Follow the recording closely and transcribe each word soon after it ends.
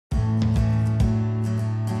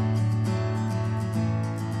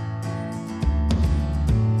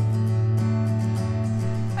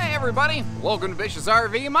everybody, welcome to Bish's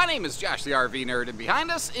RV. My name is Josh the RV Nerd, and behind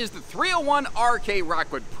us is the 301RK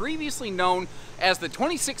Rockwood, previously known as the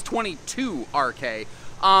 2622 RK.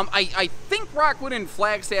 I think Rockwood and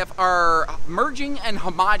Flagstaff are merging and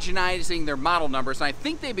homogenizing their model numbers, and I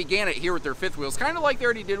think they began it here with their fifth wheels, kind of like they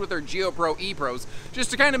already did with their GeoPro E-Pros, just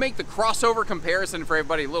to kind of make the crossover comparison for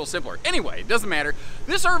everybody a little simpler. Anyway, it doesn't matter.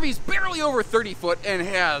 This RV is barely over 30 foot and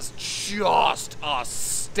has just a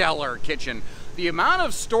stellar kitchen. The amount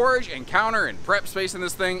of storage and counter and prep space in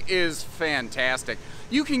this thing is fantastic.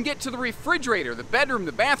 You can get to the refrigerator, the bedroom,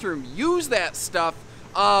 the bathroom, use that stuff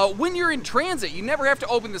when you're in transit. You never have to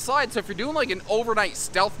open the slide, so if you're doing like an overnight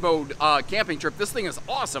stealth mode camping trip, this thing is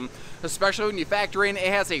awesome, especially when you factor in it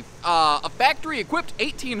has a factory equipped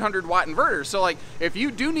 1800 watt inverter. So like if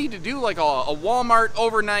you do need to do like a Walmart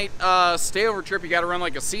overnight stayover trip, you got to run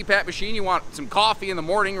like a CPAP machine, you want some coffee in the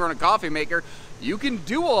morning, run a coffee maker, you can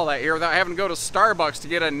do all that here without having to go to Starbucks to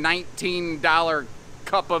get a $19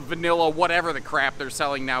 cup of vanilla, whatever the crap they're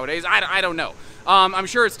selling nowadays. I don't know. I'm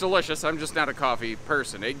sure it's delicious. I'm just not a coffee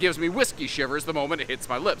person. It gives me whiskey shivers the moment it hits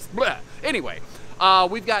my lips. Blah. Anyway,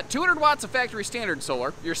 we've got 200 watts of factory standard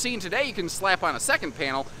solar. You're seeing today you can slap on a second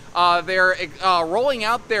panel. They're rolling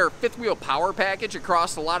out their fifth wheel power package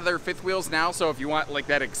across a lot of their fifth wheels now, so if you want like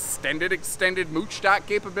that extended mooch stock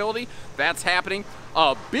capability, that's happening.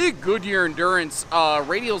 Big Goodyear Endurance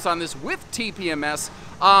radials on this with TPMS.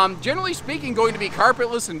 Generally speaking, going to be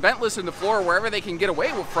carpetless and ventless in the floor wherever they can get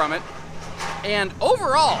away from it. And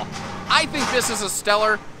overall, I think this is a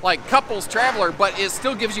stellar, like, couples traveler, but it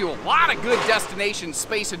still gives you a lot of good destination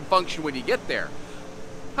space and function when you get there.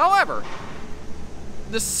 However,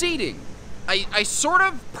 the seating, I sort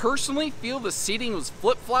of personally feel the seating was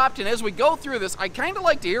flip-flopped, and as we go through this, I kind of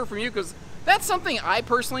like to hear from you, because that's something I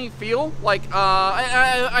personally feel like,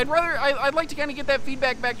 I'd like to kind of get that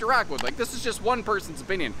feedback back to Rockwood. Like, this is just one person's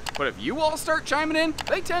opinion, but if you all start chiming in,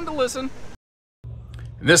 they tend to listen.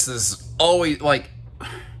 This is always, like,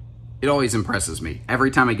 it always impresses me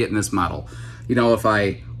every time I get in this model. You know, if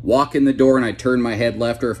I walk in the door and I turn my head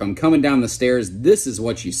left, or if I'm coming down the stairs, this is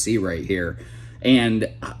what you see right here. And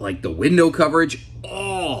like the window coverage,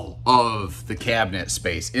 all of the cabinet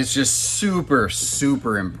space, it's just super,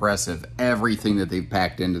 super impressive. Everything that they've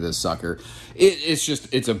packed into this sucker.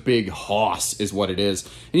 It's a big hoss is what it is.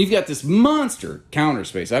 And you've got this monster counter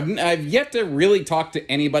space. I've yet to really talk to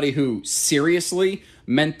anybody who seriously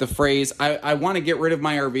meant the phrase, I want to get rid of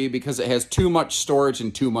my RV because it has too much storage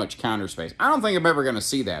and too much counter space. I don't think I'm ever going to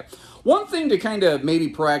see that. One thing to kind of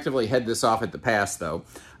maybe proactively head this off at the pass, though,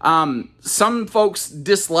 some folks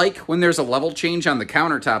dislike when there's a level change on the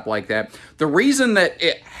countertop like that. The reason that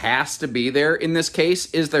it has to be there in this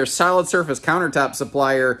case is their solid surface countertop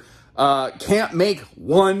supplier can't make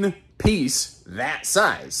one piece that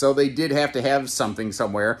size. So they did have to have something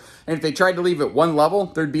somewhere. And if they tried to leave it one level,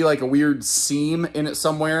 there'd be like a weird seam in it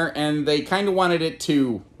somewhere. And they kind of wanted it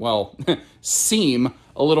to, well, seem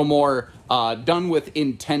a little more done with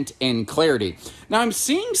intent and clarity. Now, I'm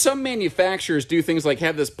seeing some manufacturers do things like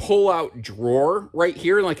have this pull-out drawer right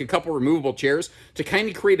here, like a couple removable chairs, to kind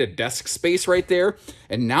of create a desk space right there.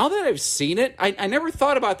 And now that I've seen it, I never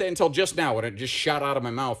thought about that until just now when it just shot out of my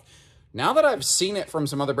mouth. Now that I've seen it from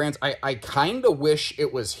some other brands, I kind of wish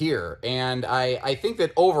it was here. And I think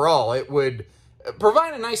that overall it would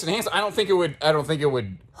provide a nice enhancement. I don't think it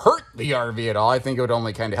would hurt the RV at all. I think it would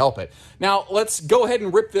only kind of help it. Now, let's go ahead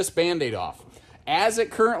and rip this Band-Aid off. As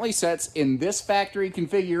it currently sets in this factory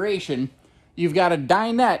configuration, you've got a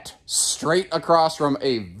dinette straight across from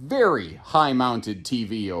a very high-mounted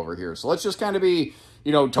TV over here. So let's just kind of be,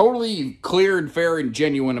 you know, totally clear and fair and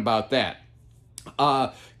genuine about that.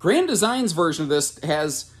 Grand Design's version of this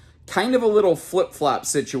has kind of a little flip-flop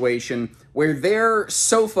situation where their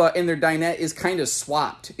sofa and their dinette is kind of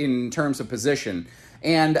swapped in terms of position.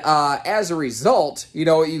 And as a result, you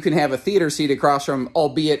know, you can have a theater seat across from,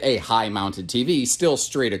 albeit a high-mounted TV, still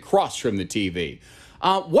straight across from the TV.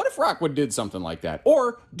 What if Rockwood did something like that?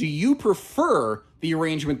 Or do you prefer the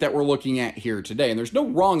arrangement that we're looking at here today? And there's no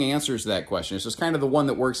wrong answers to that question. It's just kind of the one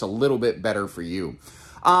that works a little bit better for you.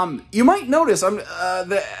 You might notice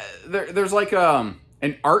there's like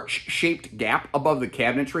an arch-shaped gap above the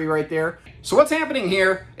cabinetry right there. So what's happening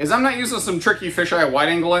here is I'm not using some tricky fisheye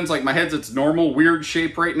wide-angle lens. Like my head's its normal weird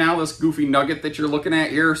shape right now, this goofy nugget that you're looking at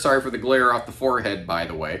here. Sorry for the glare off the forehead, by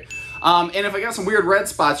the way. And if I got some weird red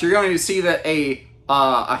spots, you're going to see that a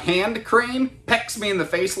hand crane pecks me in the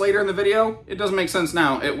face later in the video. It doesn't make sense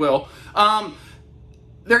now. It will.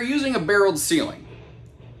 They're using a barreled ceiling.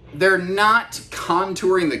 They're not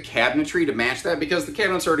contouring the cabinetry to match that because the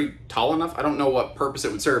cabinet's already tall enough. I don't know what purpose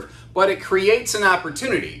it would serve, but it creates an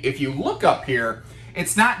opportunity. If you look up here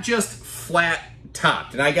it's not just flat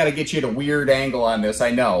topped. And I got to get you at a weird angle on this,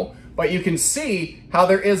 I know. But you can see how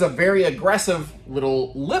there is a very aggressive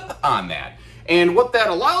little lip on that. And what that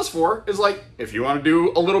allows for is, like, if you want to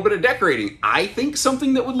do a little bit of decorating, I think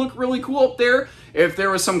something that would look really cool up there, if there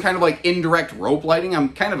was some kind of like indirect rope lighting. I'm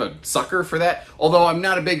kind of a sucker for that. Although I'm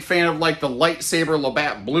not a big fan of like the lightsaber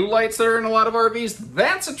Labatt blue lights that are in a lot of RVs.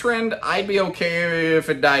 That's a trend I'd be okay if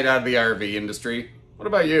it died out of the RV industry. What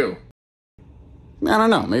about you? I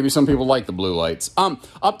don't know. Maybe some people like the blue lights.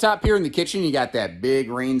 Up top here in the kitchen, you got that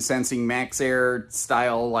big rain-sensing Max Air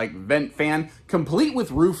style like vent fan, complete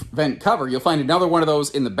with roof vent cover. You'll find another one of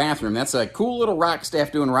those in the bathroom. That's a cool little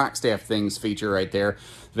Rockstaff doing Rockstaff things feature right there.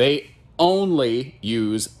 They only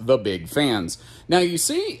use the big fans. Now you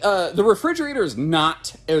see, the refrigerator is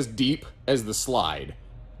not as deep as the slide.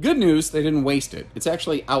 Good news, they didn't waste it. It's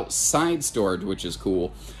actually outside storage, which is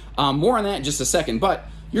cool. More on that in just a second, but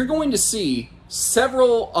you're going to see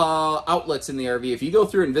several outlets in the RV. If you go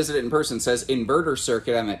through and visit it in person, it says inverter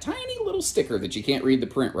circuit on that tiny little sticker that you can't read the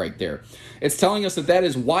print right there. It's telling us that that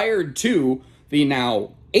is wired to the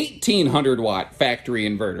now 1800 watt factory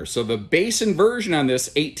inverter. So the base inversion on this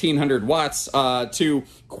 1800 watts to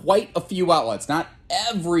quite a few outlets, not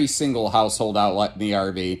every single household outlet in the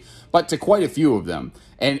RV, but to quite a few of them.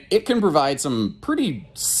 And it can provide some pretty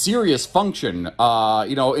serious function,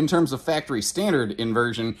 you know, in terms of factory standard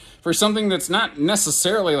inversion for something that's not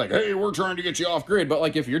necessarily like, hey, we're trying to get you off grid. But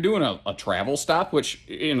like if you're doing a travel stop, which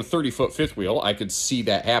in a 30-foot fifth wheel, I could see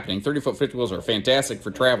that happening. 30-foot fifth wheels are fantastic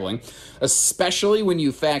for traveling, especially when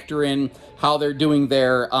you factor in how they're doing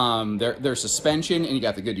their suspension, and you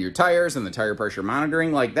got the Goodyear tires and the tire pressure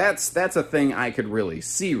monitoring. Like that's a thing I could really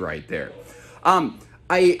see right there.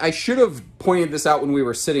 I should have pointed this out when we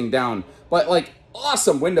were sitting down, but like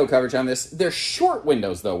awesome window coverage on this. They're short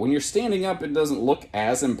windows though. When you're standing up, it doesn't look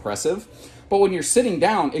as impressive, but when you're sitting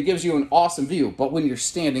down, it gives you an awesome view. But when you're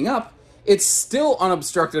standing up, it's still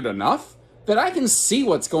unobstructed enough that I can see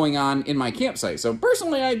what's going on in my campsite. So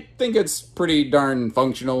personally, I think it's pretty darn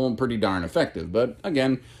functional and pretty darn effective. But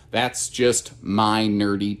again, that's just my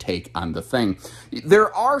nerdy take on the thing.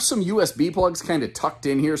 There are some USB plugs kind of tucked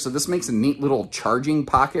in here, so this makes a neat little charging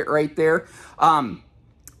pocket right there.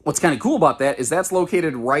 What's kind of cool about that is that's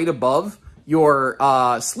located right above your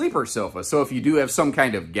sleeper sofa. So if you do have some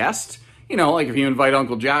kind of guest, you know, like if you invite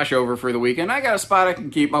Uncle Josh over for the weekend, I got a spot I can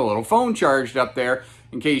keep my little phone charged up there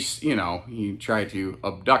in case, you know, he tried to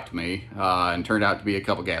abduct me and turned out to be a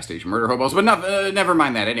couple gas station murder hobos. But never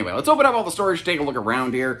mind that. Anyway, let's open up all the storage, take a look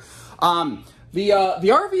around here. The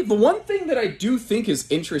RV, the one thing that I do think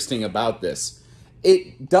is interesting about this,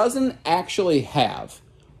 it doesn't actually have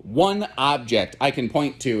one object I can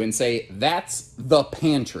point to and say, that's the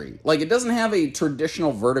pantry. Like, it doesn't have a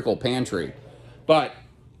traditional vertical pantry. But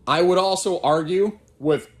I would also argue,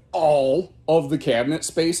 with all of the cabinet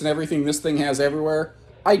space and everything this thing has everywhere,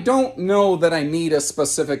 I don't know that I need a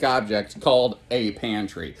specific object called a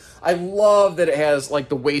pantry. I love that it has like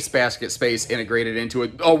the wastebasket space integrated into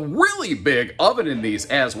it. A really big oven in these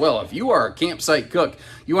as well. If you are a campsite cook,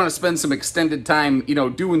 you want to spend some extended time, you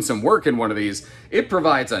know, doing some work in one of these, it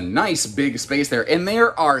provides a nice big space there. And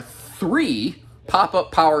there are 3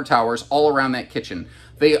 pop-up power towers all around that kitchen.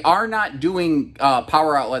 They are not doing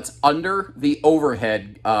power outlets under the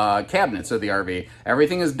overhead cabinets of the RV.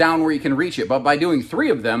 Everything is down where you can reach it, but by doing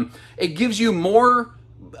 3 of them, it gives you more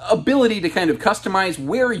ability to kind of customize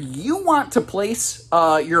where you want to place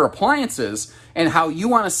your appliances and how you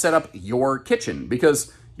want to set up your kitchen,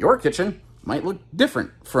 because your kitchen might look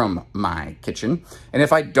different from my kitchen. And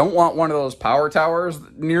if I don't want one of those power towers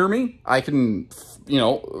near me, I can, you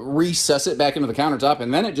know, recess it back into the countertop,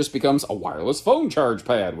 and then it just becomes a wireless phone charge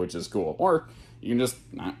pad, which is cool. Or you can just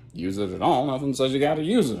not use it at all. Nothing says you got to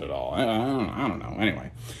use it at all. I don't know.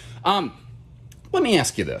 Anyway, let me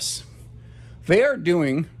ask you this. They are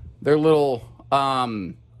doing their little,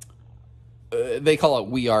 they call it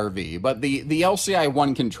WeRV, but the LCI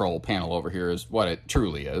One control panel over here is what it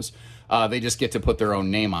truly is. They just get to put their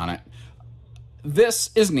own name on it. This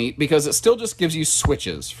is neat because it still just gives you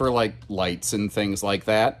switches for like lights and things like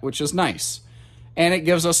that, which is nice. And it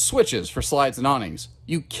gives us switches for slides and awnings.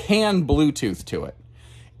 You can Bluetooth to it.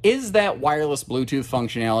 Is that wireless Bluetooth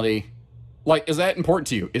functionality, like, is that important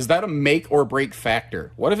to you? Is that a make or break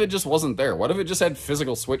factor? What if it just wasn't there? What if it just had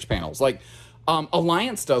physical switch panels? Like,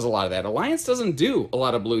 Alliance does a lot of that. Alliance doesn't do a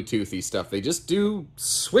lot of Bluetoothy stuff. They just do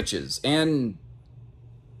switches, and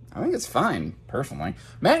I think it's fine, personally.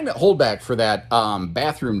 Magnet holdback for that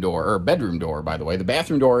bathroom door, or bedroom door, by the way. The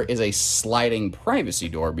bathroom door is a sliding privacy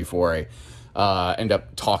door before end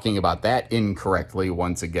up talking about that incorrectly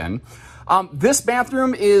once again. This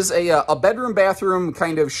bathroom is a bedroom bathroom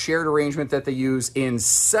kind of shared arrangement that they use in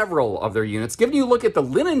several of their units. Giving you a look at the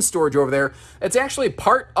linen storage over there, it's actually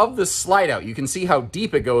part of the slide out. You can see how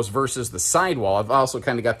deep it goes versus the sidewall. I've also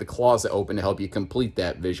kind of got the closet open to help you complete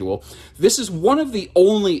that visual. This is one of the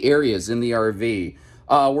only areas in the RV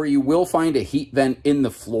where you will find a heat vent in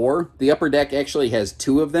the floor. The upper deck actually has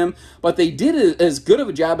 2 of them, but they did as good of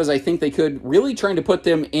a job as I think they could, really trying to put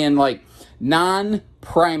them in like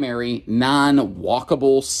non-primary,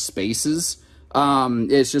 non-walkable spaces.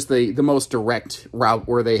 It's just the most direct route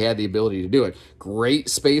where they had the ability to do it. Great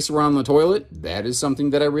space around the toilet. That is something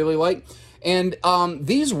that I really like. And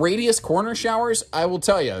these radius corner showers, I will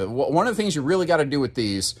tell you, one of the things you really got to do with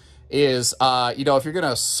these is, you know, if you're going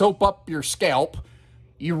to soap up your scalp,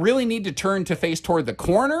 you really need to turn to face toward the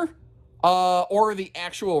corner or the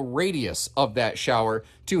actual radius of that shower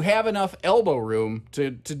to have enough elbow room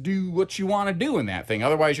to do what you want to do in that thing.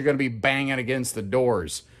 Otherwise, you're going to be banging against the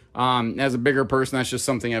doors. As a bigger person, that's just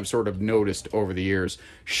something I've sort of noticed over the years.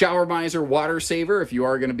 Shower Miser water saver if you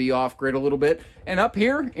are going to be off-grid a little bit. And up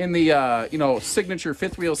here in the, you know, signature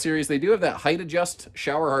fifth wheel series, they do have that height adjust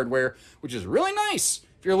shower hardware, which is really nice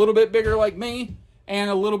if you're a little bit bigger like me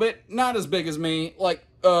and a little bit not as big as me, like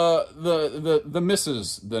the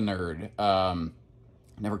Mrs. the Nerd.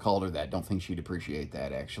 Never called her that. Don't think she'd appreciate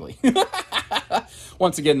that, actually.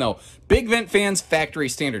 Once again, though, big vent fans, factory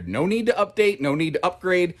standard. No need to update, no need to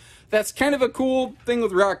upgrade. That's kind of a cool thing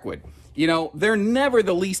with Rockwood. You know, they're never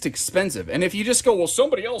the least expensive. And if you just go, well,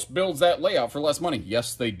 somebody else builds that layout for less money.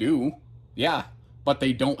 Yes, they do. Yeah, but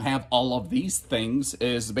they don't have all of these things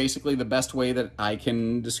is basically the best way that I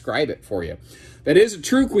can describe it for you. That is a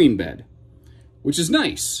true queen bed, which is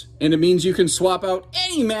nice. And it means you can swap out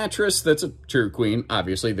any mattress that's a true queen,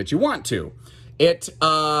 obviously, that you want to.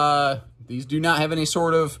 These do not have any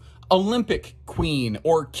sort of Olympic queen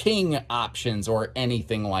or king options or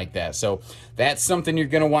anything like that. So that's something you're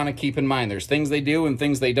going to want to keep in mind. There's things they do and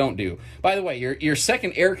things they don't do. By the way, your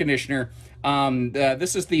second air conditioner,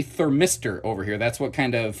 this is the thermistor over here. That's what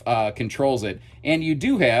kind of controls it. And you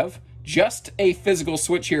do have just a physical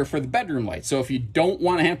switch here for the bedroom light. So if you don't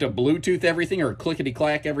want to have to Bluetooth everything or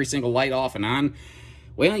clickety-clack every single light off and on,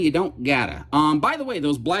 well, you don't gotta. By the way,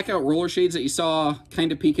 those blackout roller shades that you saw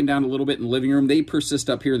kind of peeking down a little bit in the living room, they persist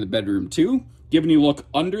up here in the bedroom too. Giving you a look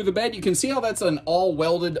under the bed, you can see how that's an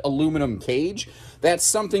all-welded aluminum cage. That's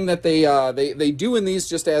something that they do in these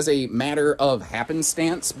just as a matter of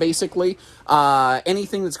happenstance, basically.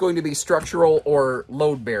 Anything that's going to be structural or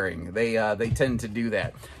load-bearing, they tend to do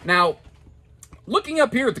that. Now, looking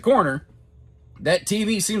up here at the corner, that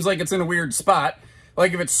TV seems like it's in a weird spot.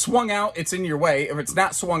 Like, if it's swung out, it's in your way. If it's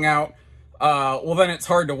not swung out, well, then it's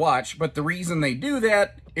hard to watch. But the reason they do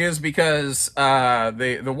that is because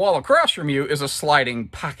the wall across from you is a sliding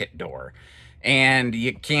pocket door. And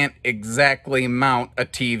you can't exactly mount a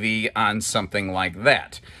TV on something like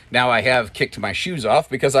that. Now, I have kicked my shoes off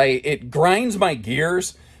because it grinds my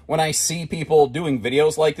gears when I see people doing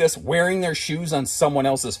videos like this, wearing their shoes on someone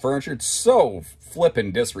else's furniture. It's so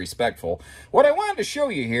flippin' disrespectful. What I wanted to show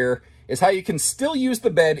you here is how you can still use the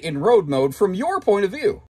bed in road mode from your point of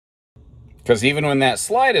view. Because even when that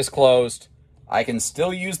slide is closed, I can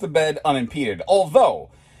still use the bed unimpeded. Although,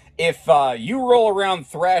 if you roll around,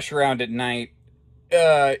 thrash around at night,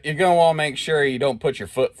 you're going to want to make sure you don't put your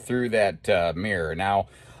foot through that mirror. Now,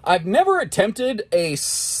 I've never attempted a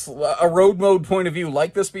road mode point of view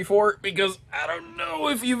like this before, because I don't know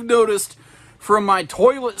if you've noticed from my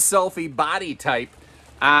toilet selfie body type,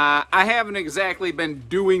 I haven't exactly been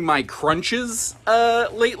doing my crunches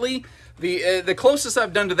lately. The closest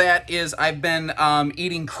I've done to that is I've been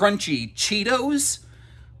eating crunchy Cheetos,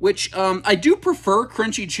 which I do prefer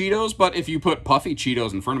crunchy Cheetos, but if you put puffy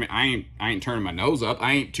Cheetos in front of me, I ain't turning my nose up.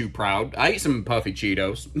 I ain't too proud. I eat some puffy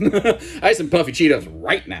Cheetos. I eat some puffy Cheetos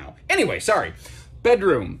right now. Anyway, sorry.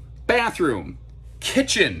 Bedroom, bathroom,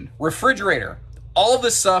 kitchen, refrigerator, all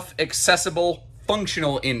this stuff accessible,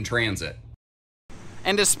 functional in transit.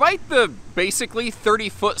 And despite the basically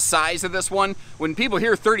 30-foot size of this one, when people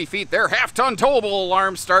hear 30 feet, their half-ton towable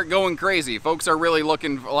alarms start going crazy. Folks are really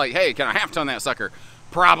looking for, like, hey, can I half-ton that sucker?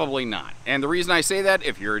 Probably not. And the reason I say that,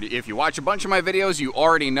 if you watch a bunch of my videos, you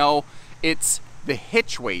already know it's the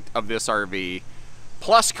hitch weight of this RV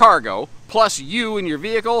plus cargo plus you and your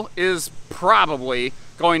vehicle is probably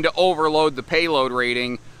going to overload the payload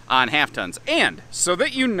rating on half-tons. And so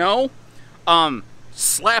that you know,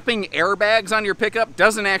 slapping airbags on your pickup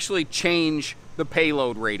doesn't actually change the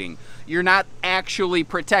payload rating. You're not actually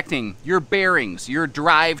protecting your bearings, your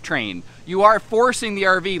drivetrain. You are forcing the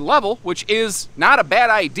RV level, which is not a bad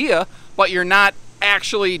idea, but you're not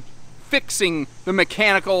actually fixing the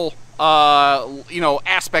mechanical,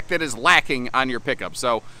 aspect that is lacking on your pickup.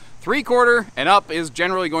 So 3/4 and up is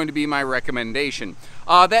generally going to be my recommendation.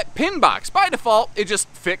 That pin box, by default, it just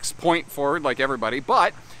fixed point forward like everybody,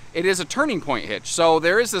 but it is a turning point hitch. So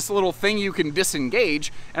there is this little thing you can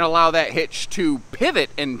disengage and allow that hitch to pivot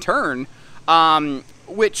and turn,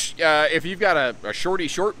 which if you've got a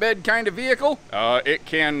short bed kind of vehicle, it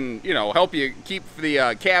can, help you keep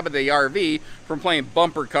the cab of the RV from playing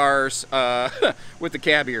bumper cars with the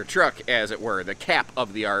cab of your truck, as it were, the cap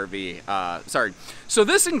of the RV. Sorry. So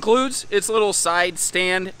this includes its little side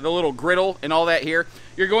stand, the little griddle, and all that here.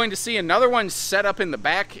 You're going to see another one set up in the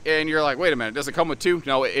back, and you're like, wait a minute, does it come with two?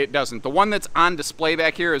 No, it doesn't. The one that's on display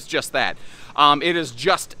back here is just that. It is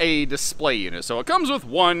just a display unit, so it comes with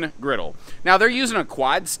one griddle. Now, they're using a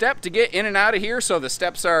quad step to get in and out of here, so the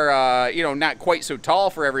steps are, not quite so tall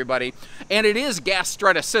for everybody. And it is gas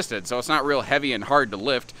strut assisted, so it's not real heavy and hard to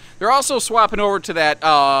lift. They're also swapping over to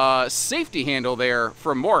that safety handle there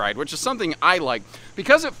from MORryde, which is something I like.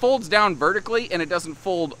 Because it folds down vertically and it doesn't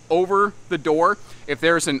fold over the door, if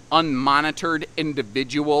there's an unmonitored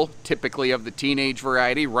individual, typically of the teenage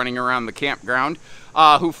variety, running around the campground,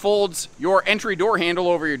 who folds your entry door handle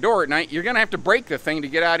over your door at night, you're going to have to break the thing to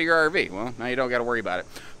get out of your RV. Well, now you don't got to worry about it.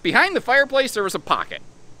 Behind the fireplace, there was a pocket.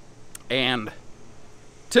 And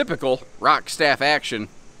typical Rockstaff action,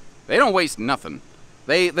 they don't waste nothing.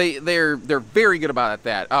 They're very good about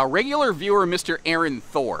that. Regular viewer Mr. Aaron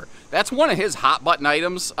Thor, that's one of his hot button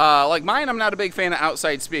items. Like mine, I'm not a big fan of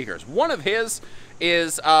outside speakers. One of his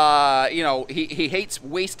is, he hates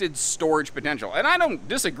wasted storage potential. And I don't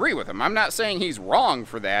disagree with him. I'm not saying he's wrong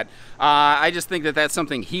for that. I just think that that's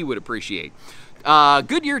something he would appreciate.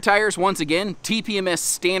 Goodyear tires, once again, TPMS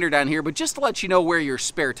standard on here, but just to let you know where your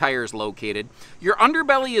spare tire is located. Your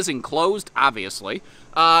underbelly is enclosed, obviously.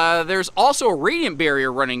 There's also a radiant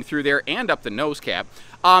barrier running through there and up the nose cap.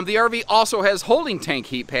 The RV also has holding tank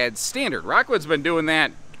heat pads standard. Rockwood's been doing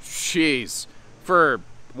that, for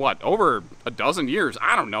what, over a dozen years?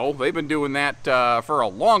 I don't know. They've been doing that for a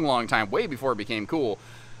long, long time, way before it became cool.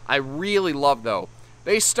 I really love, though,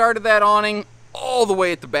 they started that awning all the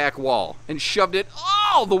way at the back wall and shoved it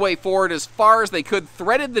all the way forward as far as they could,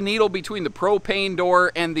 threaded the needle between the propane door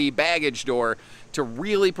and the baggage door to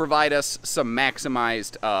really provide us some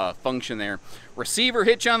maximized function there. Receiver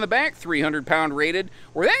hitch on the back, 300-pound rated.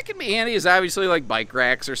 Where that can be handy is obviously like bike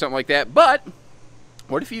racks or something like that, but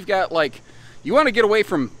what if you've got, like, you want to get away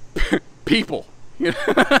from people?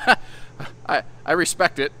 I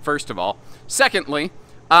respect it, first of all. Secondly,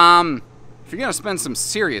 if you're going to spend some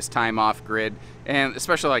serious time off-grid, and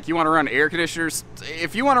especially like you want to run air conditioners,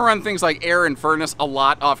 if you want to run things like air and furnace a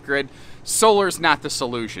lot off-grid, solar's not the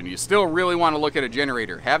solution. You still really want to look at a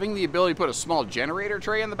generator. Having the ability to put a small generator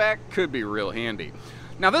tray in the back could be real handy.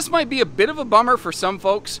 Now, this might be a bit of a bummer for some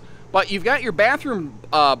folks, but you've got your bathroom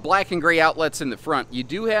black and gray outlets in the front. You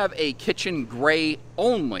do have a kitchen gray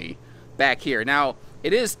only back here. Now,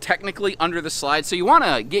 it is technically under the slide, so you want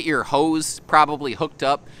to get your hose probably hooked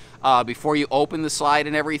up before you open the slide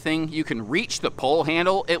and everything. You can reach the pole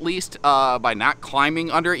handle, at least, by not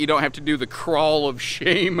climbing under it. You don't have to do the crawl of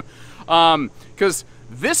shame. Because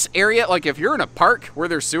this area, like if you're in a park where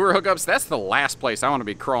there's sewer hookups, that's the last place I want to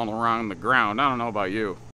be crawling around the ground. I don't know about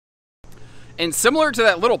you. And similar to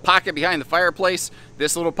that little pocket behind the fireplace,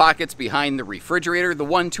 this little pocket's behind the refrigerator. The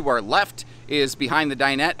one to our left is behind the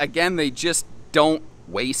dinette. Again, they just don't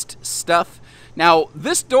waste stuff. Now,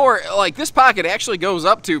 this door, like this pocket actually goes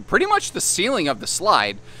up to pretty much the ceiling of the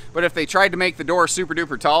slide, but if they tried to make the door super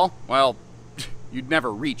duper tall, well, you'd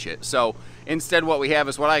never reach it. So instead what we have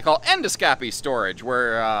is what I call endoscopy storage,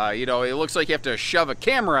 where, it looks like you have to shove a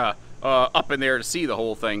camera up in there to see the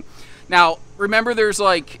whole thing. Now, remember there's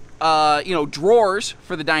like, drawers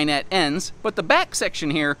for the dinette ends, but the back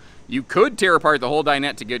section here, you could tear apart the whole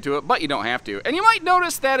dinette to get to it, but you don't have to. And you might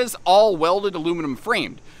notice that is all welded aluminum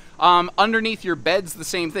framed. Underneath your bed's the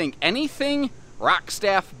same thing. Anything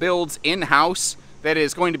Rockstaff builds in-house that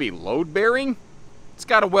is going to be load-bearing, it's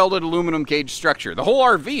got a welded aluminum cage structure. The whole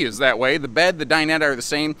RV is that way. The bed, the dinette are the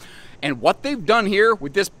same. And what they've done here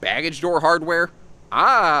with this baggage door hardware,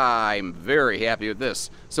 I'm very happy with this.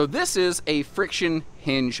 So this is a friction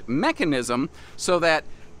hinge mechanism so that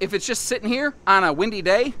if it's just sitting here on a windy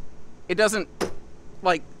day, it doesn't,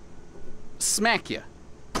 like, smack you.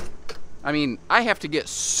 I mean, I have to get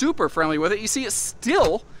super friendly with it. You see, it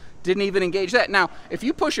still didn't even engage that. Now, if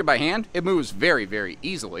you push it by hand, it moves very, very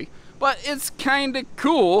easily. But it's kind of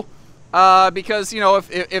cool because,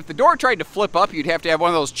 if the door tried to flip up, you'd have to have one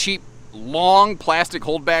of those cheap long plastic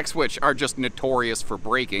holdbacks, which are just notorious for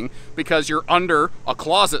breaking because you're under a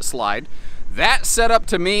closet slide. That setup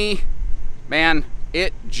to me, man,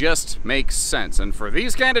 it just makes sense. And for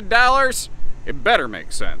these kind of dollars, it better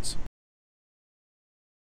make sense.